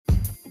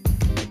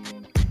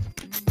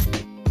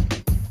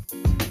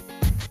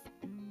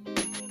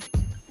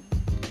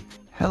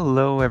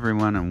Hello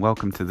everyone and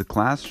welcome to the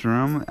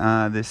classroom.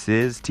 This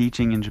is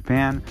Teaching in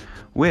Japan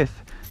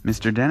with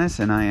Mr. Dennis,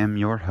 and I am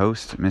your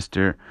host,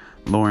 Mr.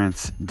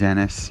 Lawrence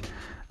Dennis.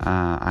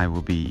 I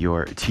will be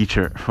your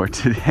teacher for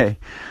today.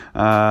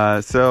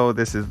 So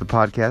this is the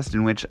podcast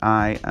in which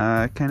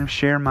I kind of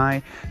share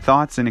my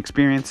thoughts and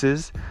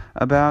experiences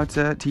about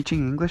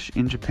teaching English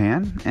in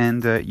Japan,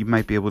 and you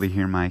might be able to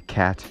hear my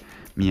cat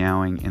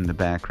meowing in the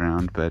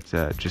background, but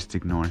just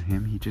ignore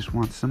him. He just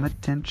wants some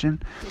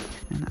attention,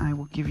 and I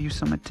will give you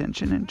some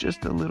attention in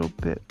just a little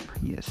bit.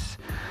 Yes.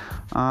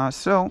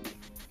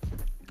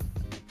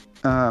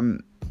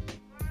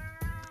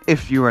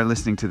 If you are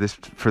listening to this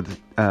for the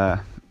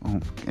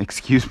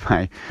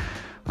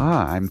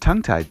I'm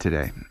tongue-tied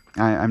today.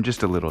 I'm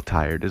just a little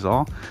tired is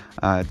all.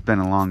 It's been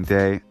a long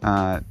day.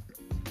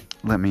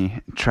 Let me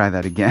try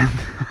that again.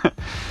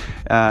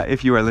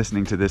 If you are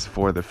listening to this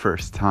for the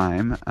first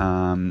time,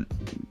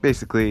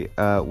 basically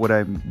what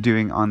I'm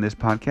doing on this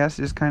podcast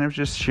is kind of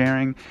just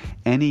sharing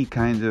any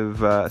kind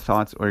of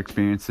thoughts or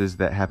experiences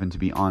that happen to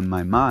be on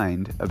my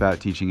mind about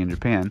teaching in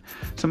Japan.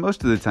 So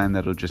most of the time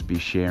that'll just be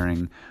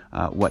sharing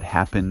what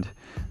happened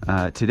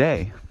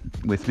today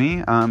with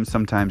me.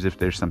 Sometimes if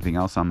there's something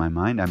else on my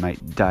mind, I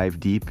might dive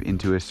deep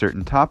into a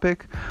certain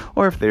topic,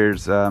 or if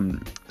there's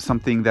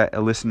something that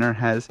a listener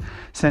has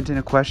sent in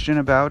a question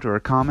about or a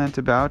comment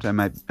about, I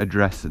might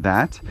address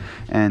that.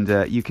 And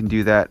you can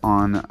do that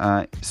on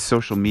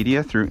social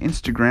media through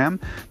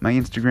Instagram. My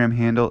Instagram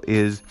handle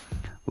is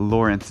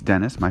Lawrence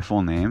Dennis, my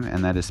full name,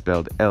 and that is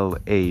spelled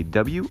Lawrence.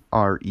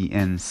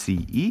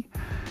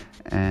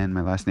 And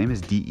my last name is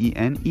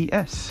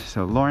Denes.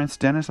 So Lawrence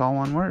Dennis, all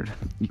one word.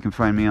 You can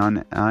find me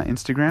on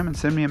Instagram and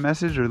send me a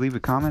message or leave a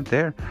comment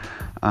there.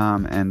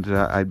 And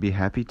I'd be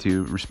happy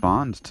to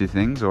respond to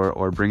things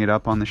or bring it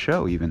up on the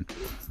show even.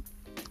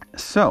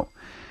 So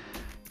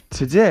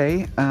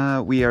today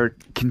we are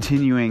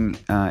continuing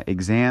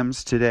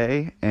exams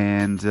today.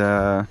 And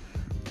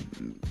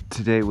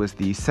today was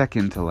the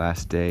second to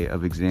last day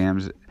of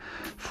exams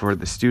for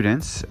the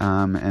students,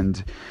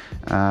 and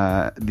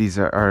these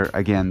are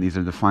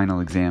the final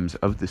exams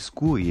of the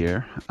school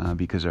year,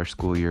 because our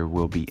school year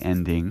will be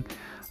ending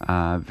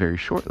very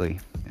shortly.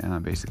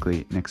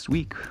 Basically next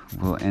week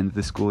we'll end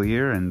the school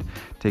year and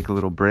take a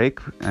little break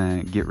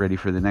and get ready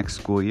for the next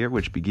school year,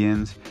 which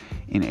begins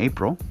in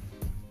April.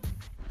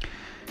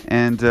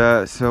 And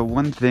so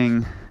one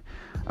thing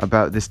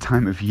about this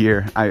time of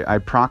year, I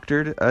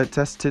proctored a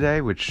test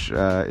today, which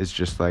is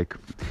just like,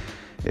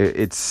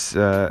 it's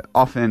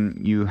often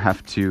you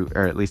have to,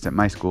 or at least at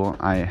my school,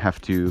 I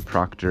have to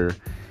proctor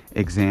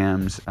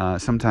exams.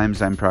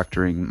 Sometimes I'm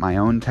proctoring my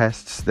own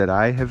tests that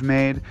I have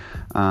made,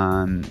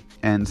 and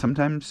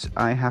sometimes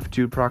I have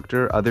to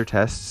proctor other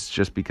tests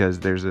just because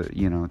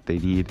they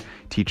need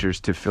teachers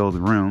to fill the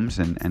rooms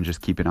and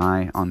just keep an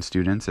eye on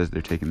students as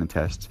they're taking the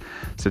tests.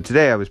 So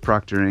today I was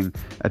proctoring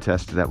a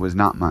test that was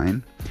not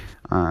mine.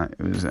 It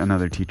was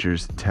another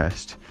teacher's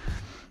test.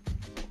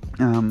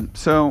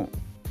 So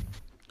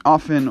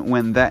often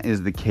when that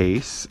is the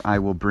case, I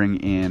will bring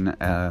in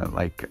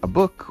like a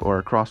book or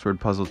a crossword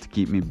puzzle to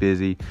keep me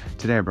busy.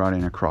 Today I brought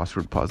in a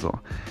crossword puzzle,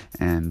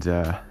 and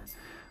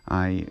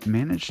I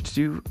managed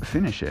to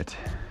finish it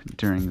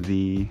during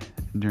the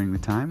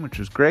time, which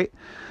was great.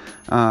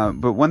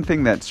 But one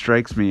thing that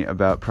strikes me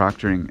about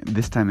proctoring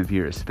this time of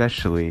year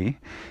especially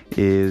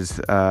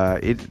is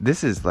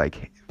this is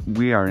like,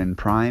 we are in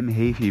prime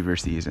hay fever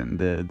season.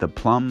 The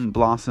plum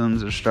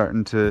blossoms are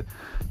starting to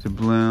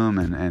bloom,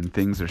 and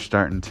things are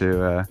starting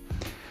to,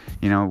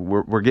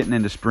 we're getting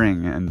into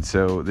spring. And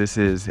so this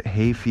is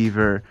hay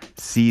fever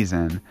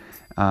season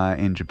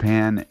in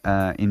Japan.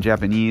 In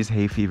Japanese,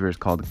 hay fever is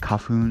called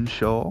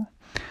kafunsho.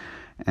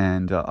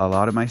 And a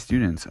lot of my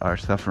students are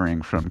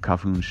suffering from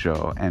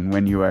kafunsho. And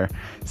when you are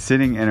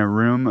sitting in a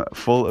room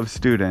full of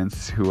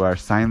students who are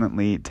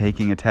silently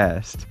taking a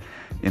test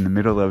in the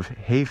middle of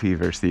hay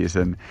fever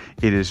season,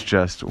 it is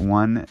just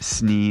one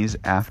sneeze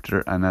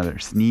after another.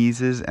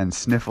 Sneezes and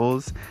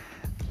sniffles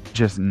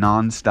just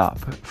nonstop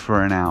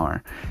for an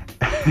hour.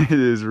 It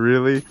is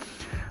really,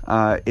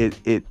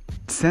 it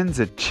sends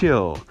a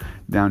chill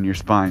down your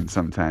spine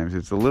sometimes.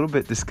 It's a little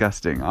bit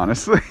disgusting,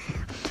 honestly.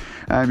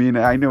 I mean,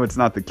 I know it's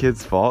not the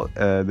kids' fault.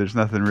 There's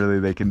nothing really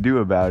they can do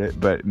about it.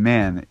 But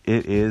man,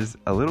 it is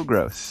a little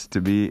gross to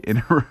be in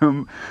a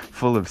room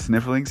full of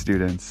sniffling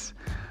students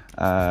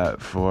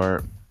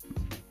for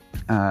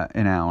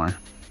an hour.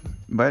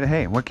 But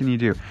hey, what can you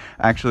do?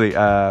 Actually,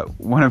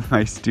 one of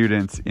my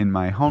students in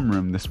my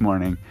homeroom this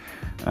morning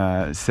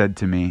said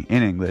to me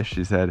in English,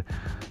 she said,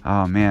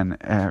 "Oh man,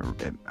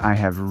 I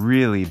have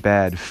really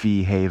bad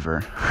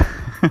fee-haver."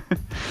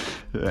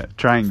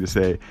 Trying to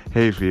say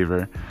hay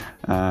fever.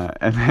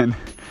 And then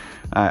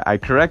I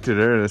corrected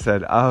her and I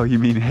said, "Oh, you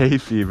mean hay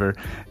fever?"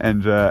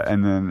 And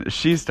then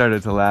she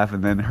started to laugh,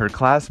 and then her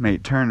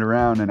classmate turned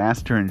around and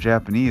asked her in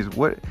Japanese,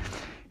 "What?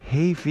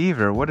 Hay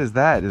fever, what is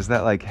that? Is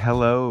that like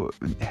hello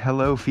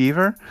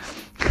fever?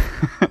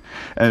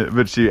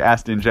 But she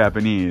asked in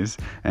Japanese,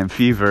 and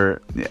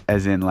fever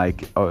as in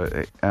like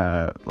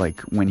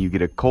when you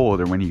get a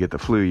cold or when you get the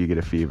flu, you get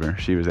a fever.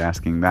 She was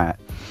asking that.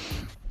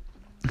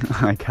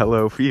 Like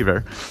hello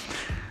fever.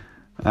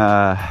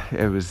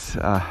 It was,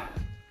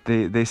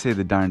 they say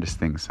the darndest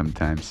things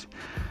sometimes.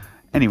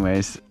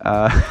 Anyways,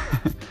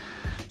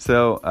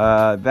 so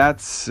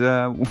that's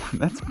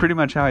pretty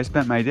much how I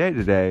spent my day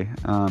today.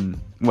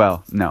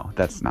 Well, no,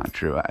 that's not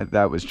true.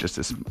 That was just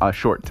a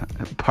short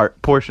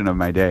portion of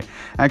my day.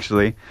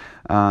 Actually,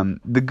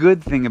 the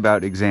good thing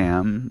about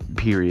exam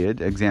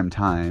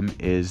time,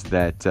 is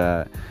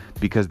that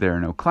because there are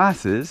no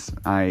classes,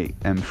 I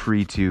am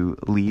free to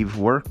leave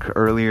work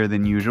earlier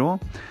than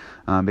usual.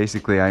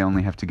 Basically, I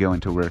only have to go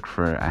into work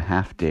for a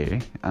half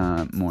day,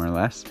 more or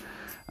less.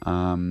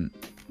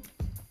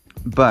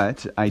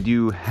 But I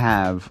do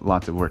have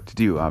lots of work to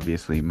do,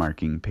 obviously,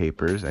 marking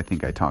papers. I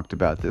think I talked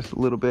about this a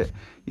little bit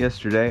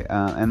yesterday,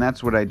 and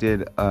that's what I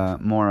did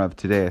more of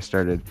today. I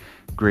started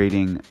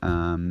grading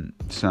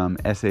some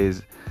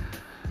essays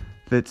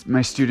that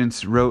my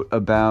students wrote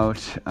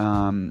about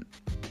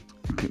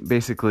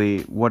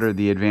basically what are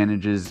the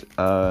advantages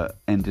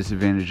and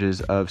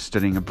disadvantages of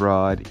studying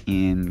abroad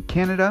in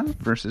Canada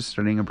versus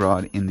studying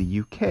abroad in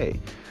the UK.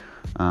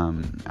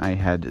 I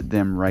had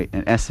them write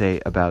an essay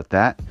about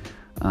that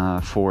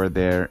for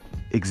their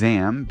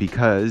exam,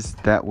 because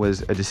that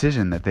was a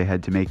decision that they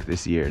had to make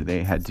this year.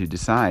 They had to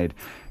decide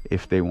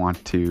if they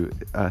want to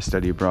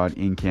study abroad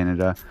in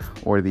Canada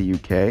or the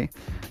UK.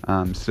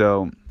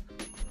 So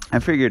I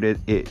figured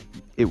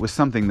it was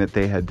something that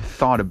they had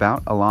thought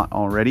about a lot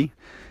already.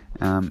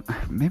 I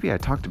think I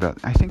talked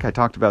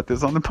about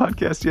this on the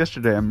podcast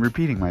yesterday. I'm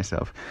repeating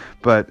myself.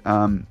 But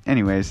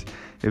anyways,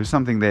 it was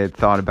something they had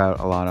thought about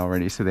a lot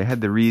already. So they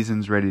had the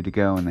reasons ready to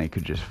go, and they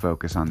could just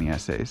focus on the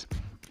essays.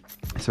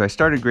 So I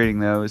started grading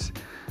those,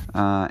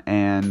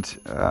 and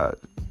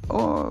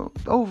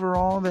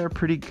overall they're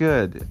pretty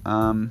good.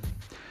 Some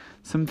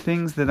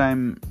things that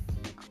I'm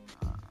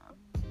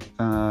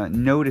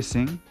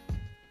noticing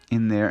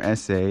in their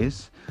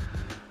essays.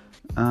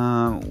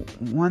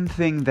 One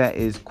thing that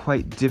is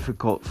quite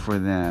difficult for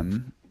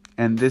them,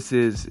 and this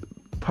is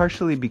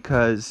partially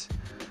because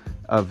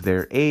of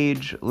their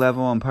age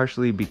level and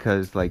partially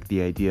because like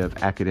the idea of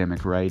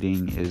academic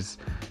writing is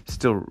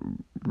still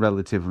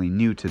relatively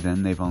new to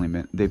them.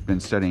 They've been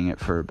studying it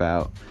for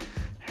about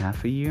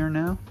half a year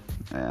now,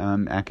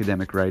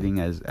 academic writing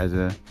as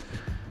a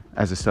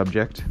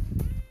subject,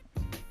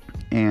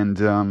 and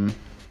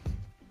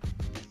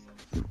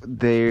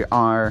they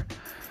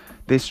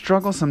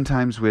struggle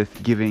sometimes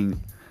with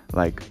giving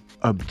like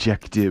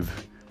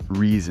objective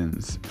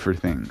reasons for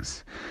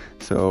things.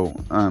 So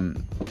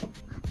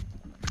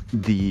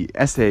the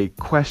essay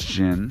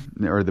question,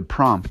 or the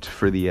prompt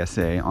for the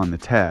essay on the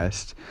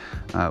test,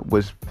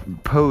 was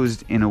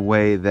posed in a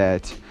way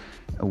that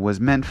was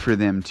meant for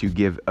them to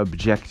give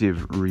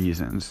objective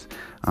reasons.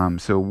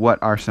 So what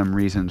are some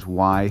reasons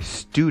why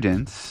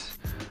students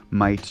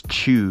might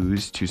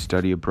choose to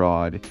study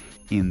abroad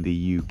in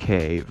the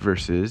UK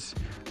versus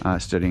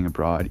studying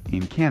abroad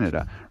in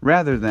Canada,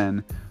 rather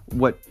than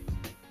what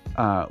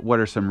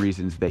are some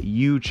reasons that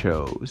you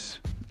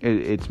chose.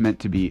 It's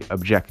meant to be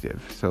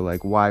objective. So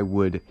like, why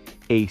would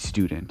a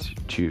student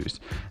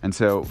choose? And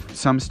so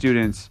some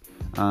students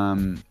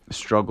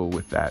struggle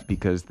with that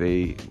because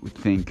they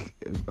think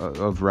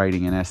of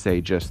writing an essay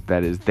just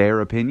that is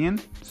their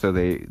opinion. So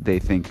they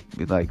think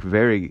like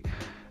very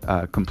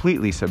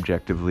completely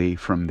subjectively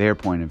from their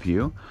point of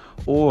view.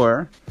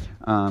 Or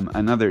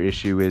another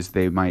issue is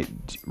they might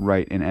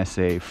write an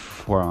essay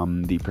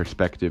from the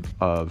perspective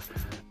of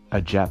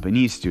a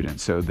Japanese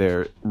student. So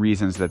their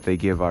reasons that they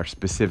give are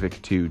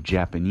specific to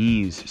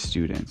Japanese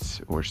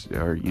students or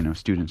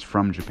students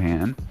from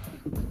Japan,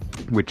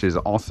 which is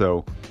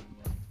also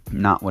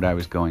not what I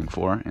was going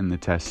for in the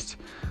test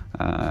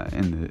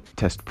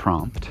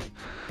prompt.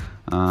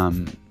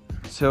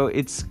 So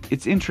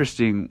it's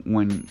interesting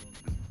when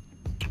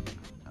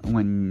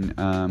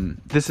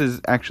this is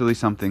actually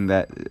something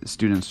that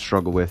students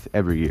struggle with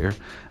every year,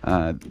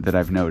 that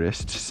I've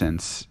noticed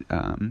since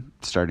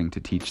starting to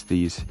teach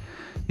these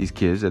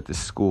kids at the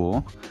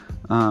school,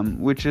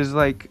 which is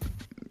like,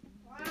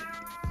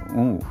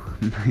 oh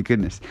my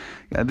goodness,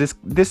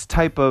 this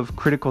type of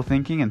critical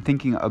thinking and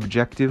thinking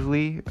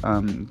objectively,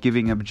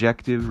 giving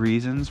objective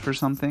reasons for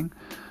something,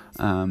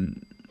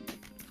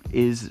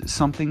 is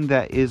something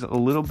that is a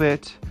little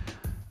bit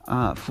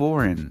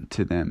foreign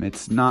to them.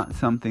 It's not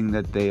something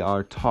that they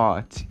are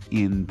taught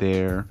in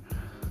their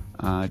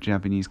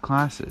Japanese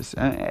classes.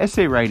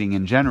 Essay writing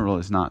in general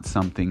is not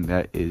something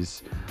that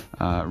is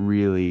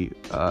really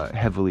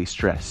heavily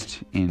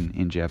stressed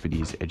in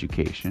Japanese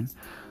education.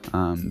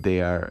 They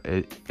are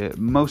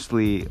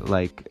mostly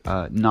like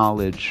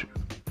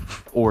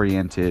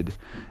knowledge-oriented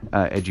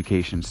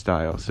education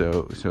style.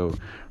 So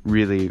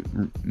really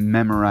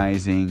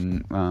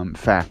memorizing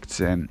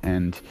facts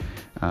and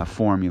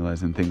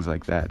formulas and things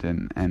like that,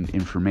 and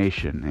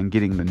information, and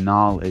getting the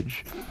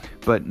knowledge.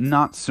 but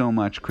not so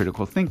much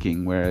critical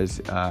thinking. Whereas,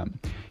 the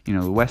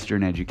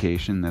Western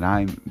education that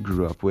I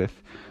grew up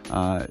with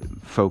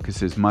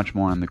focuses much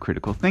more on the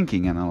critical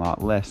thinking and a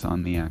lot less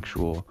on the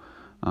actual.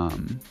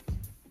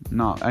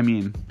 Not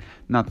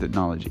that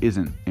knowledge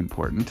isn't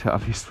important,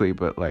 obviously,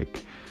 but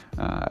like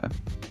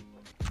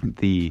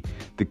the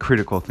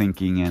critical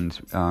thinking and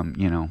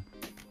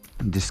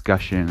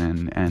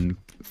discussion and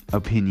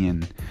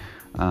opinion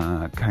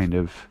kind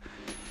of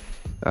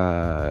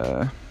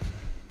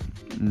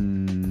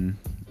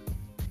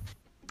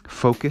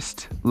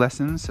focused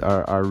lessons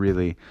are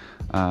really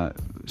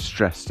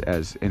stressed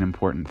as an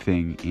important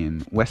thing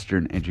in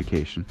Western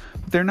education.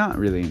 But they're not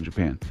really in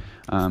Japan.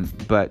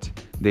 But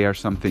they are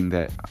something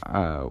that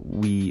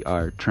we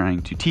are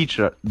trying to teach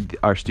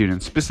our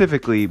students,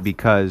 specifically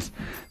because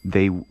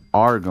they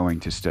are going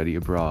to study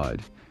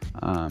abroad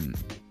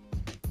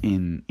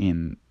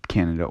in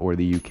Canada or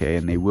the UK,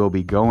 and they will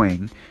be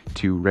going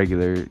to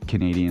regular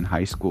Canadian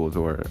high schools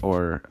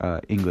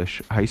or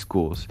English high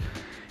schools,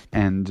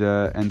 and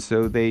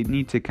so they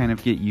need to kind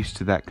of get used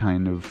to that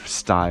kind of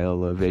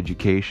style of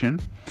education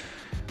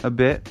a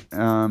bit.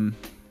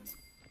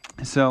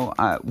 So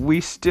we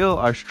still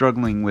are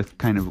struggling with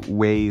kind of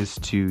ways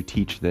to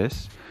teach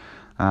this.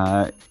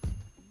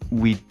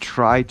 We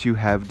try to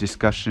have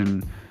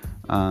discussion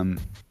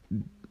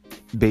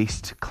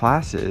based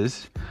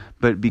classes,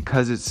 but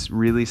because it's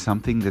really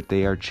something that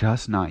they are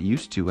just not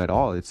used to at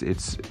all,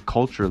 it's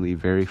culturally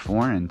very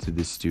foreign to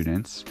the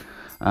students.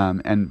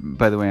 And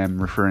by the way, I'm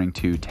referring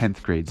to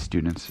 10th grade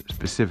students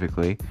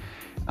specifically.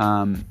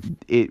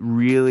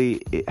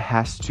 It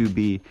has to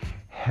be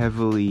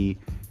heavily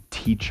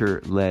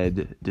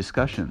teacher-led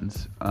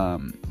discussions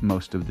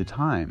most of the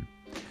time,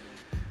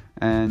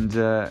 and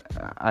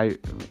I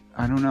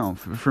don't know.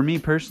 For me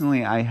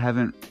personally, I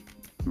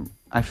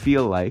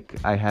feel like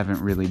I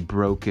haven't really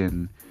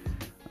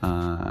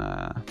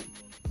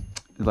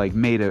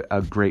made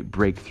a great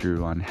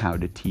breakthrough on how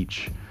to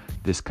teach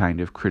this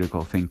kind of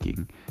critical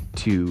thinking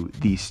to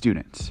these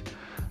students,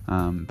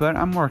 but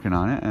I'm working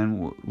on it,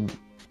 and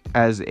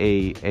as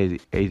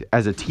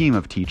a team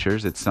of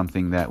teachers, it's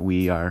something that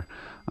we are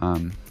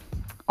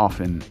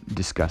often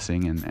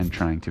discussing and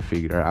trying to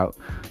figure out,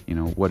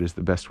 what is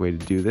the best way to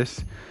do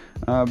this.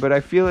 But I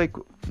feel like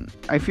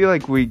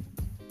we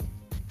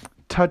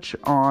touch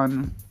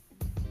on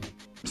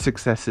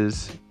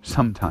successes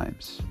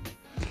sometimes.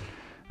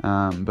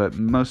 But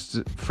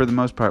for the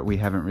most part, we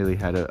haven't really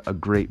had a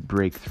great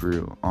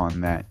breakthrough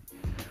on that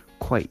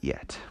quite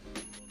yet.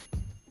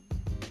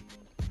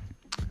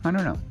 I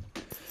don't know.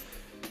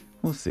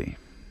 We'll see.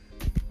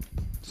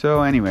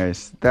 So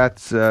anyways,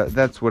 that's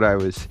what I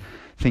was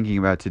thinking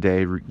about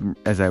today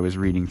as I was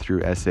reading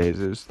through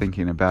essays. I was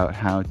thinking about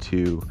how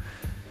to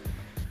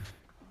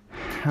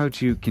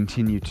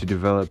continue to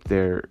develop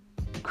their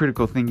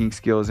critical thinking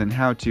skills and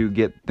how to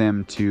get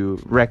them to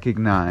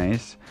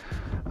recognize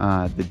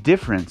the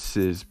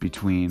differences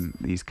between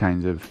these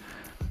kinds of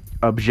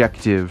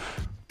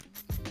objective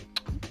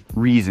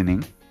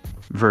reasoning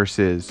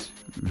versus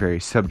very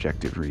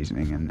subjective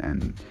reasoning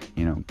and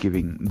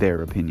giving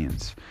their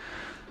opinions.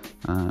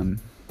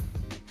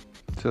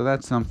 So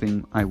that's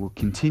something I will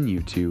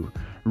continue to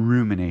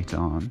ruminate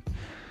on.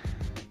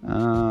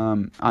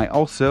 I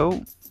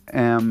also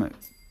am...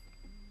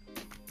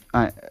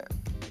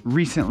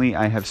 recently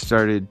I have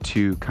started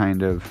to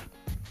kind of...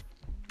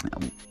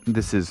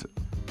 This is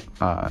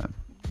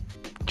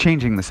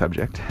changing the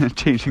subject,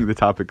 changing the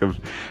topic of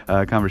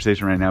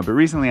conversation right now. But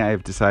recently I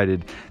have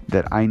decided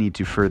that I need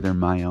to further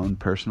my own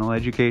personal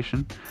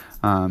education.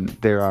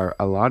 There are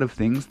a lot of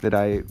things that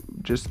I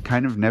just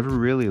kind of never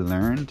really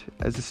learned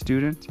as a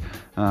student.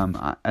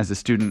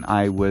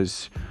 I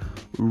was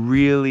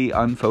really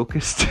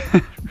unfocused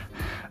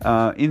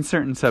in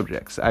certain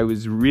subjects. I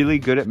was really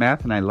good at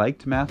math, and I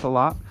liked math a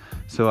lot.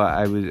 So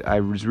I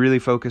was really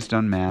focused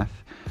on math.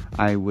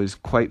 I was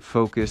quite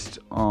focused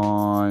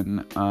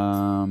on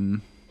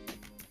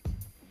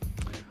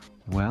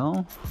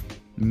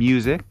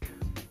music.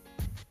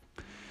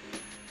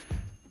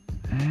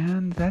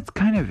 And that's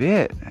kind of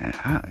it.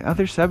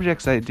 Other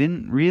subjects I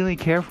didn't really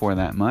care for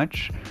that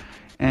much,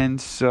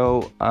 and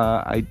so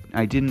I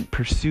didn't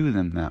pursue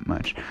them that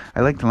much.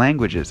 I liked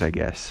languages, I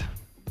guess.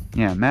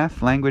 Yeah,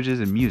 math, languages,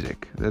 and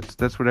music.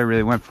 That's what I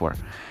really went for.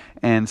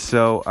 And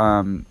so,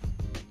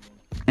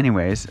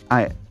 anyways,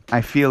 I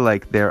feel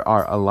like there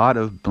are a lot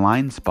of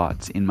blind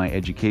spots in my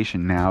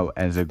education now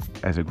as a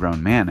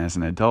grown man, as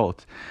an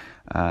adult,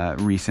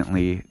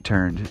 recently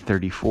turned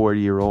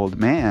 34-year-old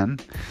man.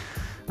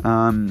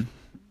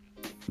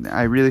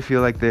 I really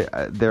feel like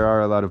there are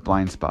a lot of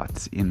blind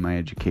spots in my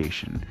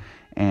education,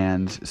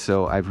 and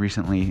so I've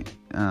recently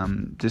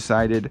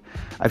decided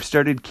I've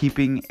started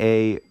keeping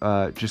a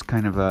just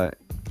kind of a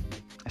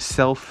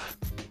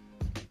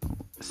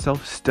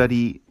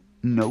self-study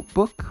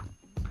notebook.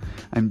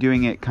 I'm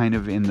doing it kind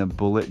of in the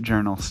bullet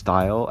journal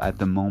style at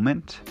the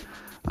moment,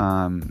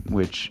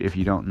 which, if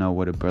you don't know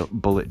what a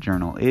bullet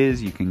journal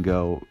is, you can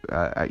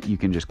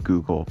just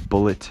Google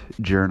bullet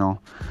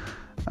journal.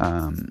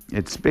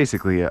 It's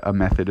basically a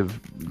method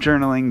of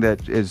journaling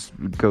that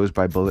goes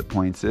by bullet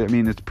points. I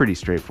mean, it's pretty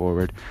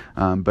straightforward,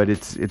 but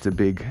it's a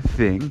big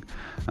thing.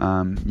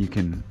 You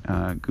can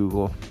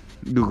Google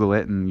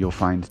it, and you'll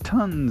find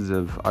tons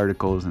of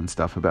articles and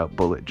stuff about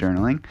bullet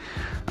journaling.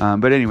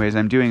 But anyways,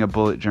 I'm doing a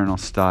bullet journal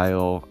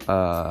style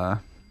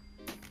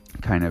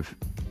kind of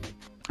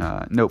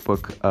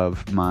notebook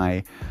of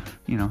my,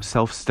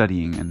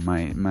 self-studying and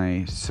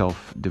my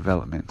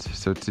self-development.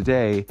 So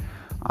today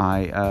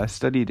I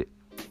studied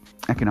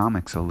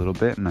economics a little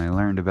bit, and I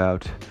learned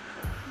about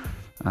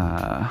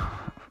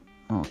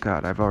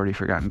I've already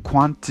forgotten.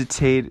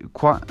 Quantitative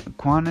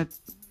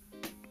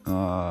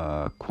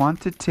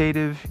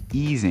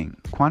easing.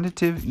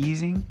 Quantitative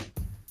easing?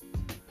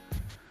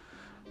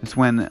 It's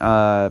when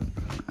I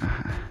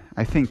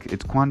think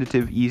it's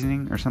quantitative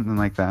easing or something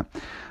like that,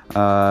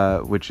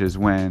 which is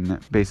when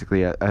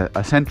basically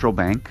a central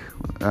bank,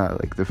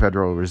 like the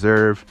Federal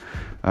Reserve,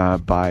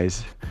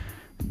 buys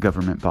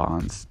government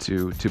bonds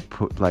to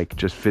put, like,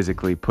 just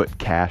physically put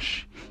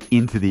cash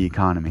into the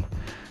economy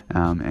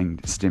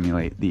and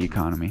stimulate the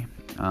economy.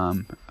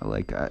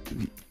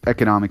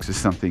 Economics is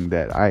something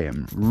that I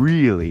am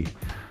really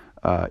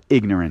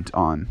ignorant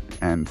on,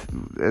 and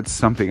it's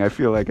something I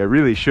feel like I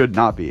really should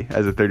not be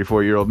as a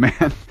 34-year-old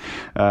man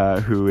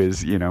who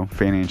is,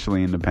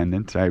 financially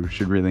independent. I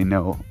should really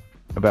know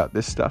about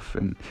this stuff,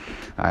 and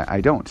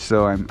I don't,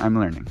 so I'm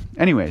learning.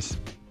 Anyways,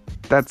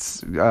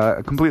 that's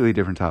a completely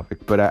different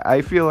topic, but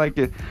I feel like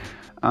it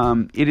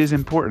is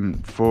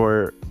important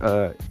for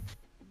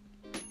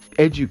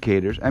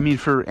educators, I mean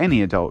for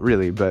any adult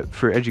really, but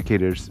for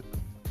educators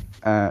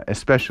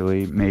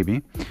especially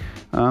maybe,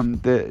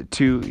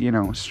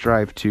 to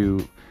strive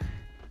to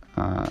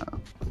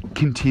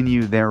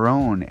continue their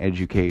own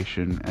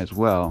education as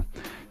well,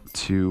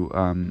 to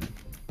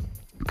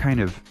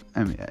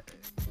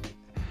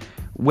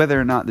whether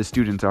or not the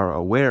students are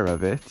aware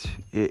of it,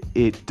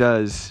 it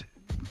does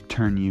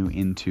turn you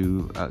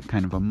into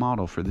kind of a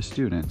model for the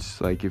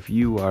students. Like, if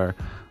you are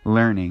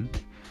learning,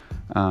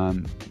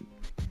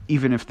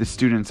 even if the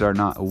students are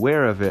not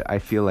aware of it, I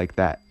feel like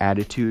that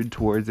attitude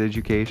towards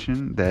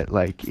education, that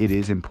like it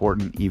is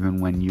important even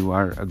when you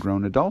are a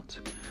grown adult,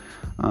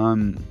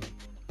 I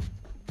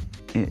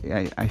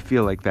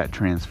feel like that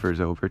transfers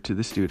over to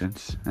the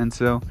students. And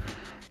so,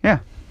 yeah,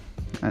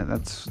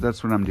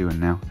 that's what I'm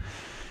doing now.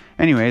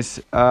 Anyways,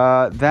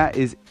 that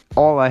is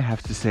all I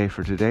have to say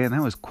for today, and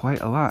that was quite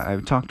a lot.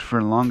 I've talked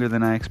for longer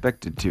than I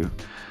expected to.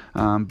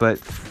 But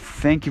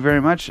thank you very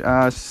much.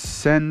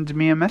 Send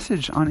me a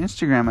message on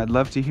Instagram. I'd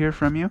love to hear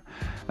from you.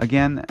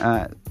 Again,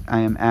 I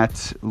am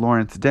at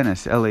Lawrence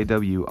Dennis,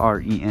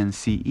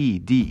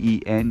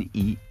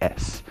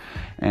 LAWRENCEDENES.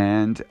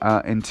 And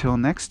until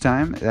next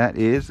time, that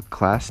is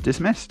class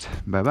dismissed.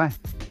 Bye-bye.